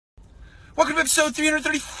Welcome to episode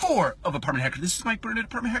 334 of Apartment Hacker. This is Mike Burnett.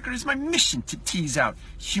 Apartment Hacker. It is my mission to tease out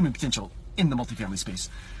human potential in the multifamily space.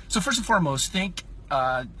 So first and foremost,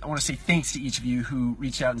 I want to say thanks to each of you who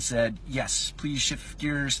reached out and said, yes, please shift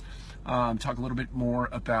gears, talk a little bit more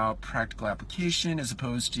about practical application as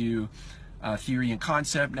opposed to theory and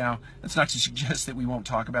concept. Now, that's not to suggest that we won't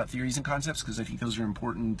talk about theories and concepts, because I think those are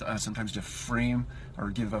important sometimes to frame or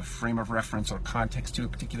give a frame of reference or context to a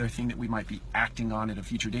particular thing that we might be acting on at a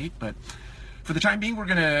future date. But for the time being, we're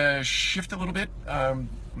going to shift a little bit. We're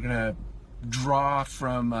going to draw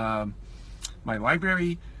from my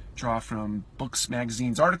library, draw from books,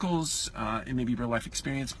 magazines, articles, and maybe real life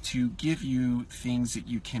experience to give you things that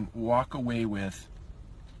you can walk away with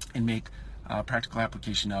and make practical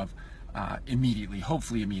application of immediately,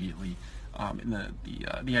 hopefully immediately. And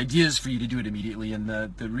the idea is for you to do it immediately, and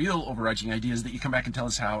the real overarching idea is that you come back and tell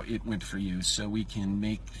us how it went for you, so we can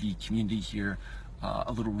make the community here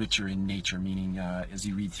a little richer in nature, meaning as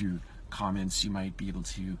you read through comments, you might be able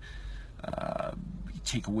to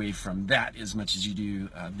take away from that as much as you do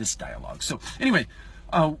this dialogue. So anyway,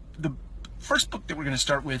 the first book that we're going to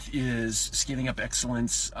start with is Scaling Up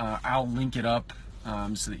Excellence. I'll link it up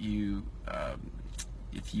so that you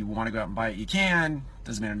if you want to go out and buy it, you can.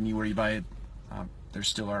 Doesn't matter to me where you buy it. There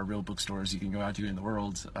still are real bookstores you can go out to in the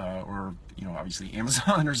world, or obviously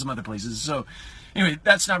Amazon or some other places. So anyway,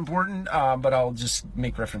 that's not important, but I'll just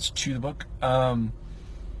make reference to the book. But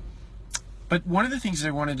one of the things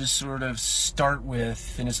I wanted to sort of start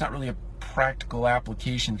with, and it's not really a practical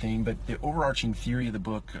application thing, but the overarching theory of the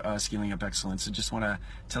book, Scaling Up Excellence. I just want to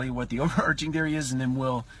tell you what the overarching theory is, and then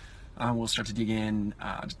we'll start to dig in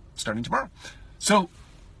starting tomorrow. So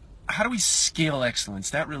how do we scale excellence?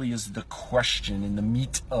 That really is the question and the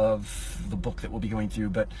meat of the book that we'll be going through.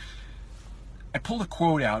 But I pulled a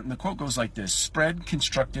quote out, and the quote goes like this: spread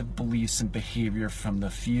constructive beliefs and behavior from the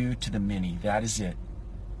few to the many. That is it.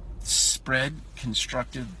 Spread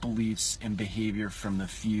constructive beliefs and behavior from the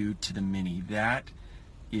few to the many. That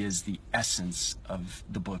is the essence of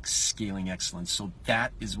the book, Scaling Excellence. So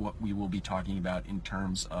that is what we will be talking about in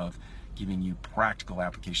terms of giving you practical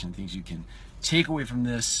application, things you can take away from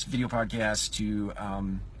this video podcast to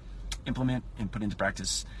implement and put into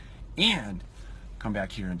practice, and come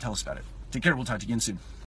back here and tell us about it. Take care. We'll talk to you again soon.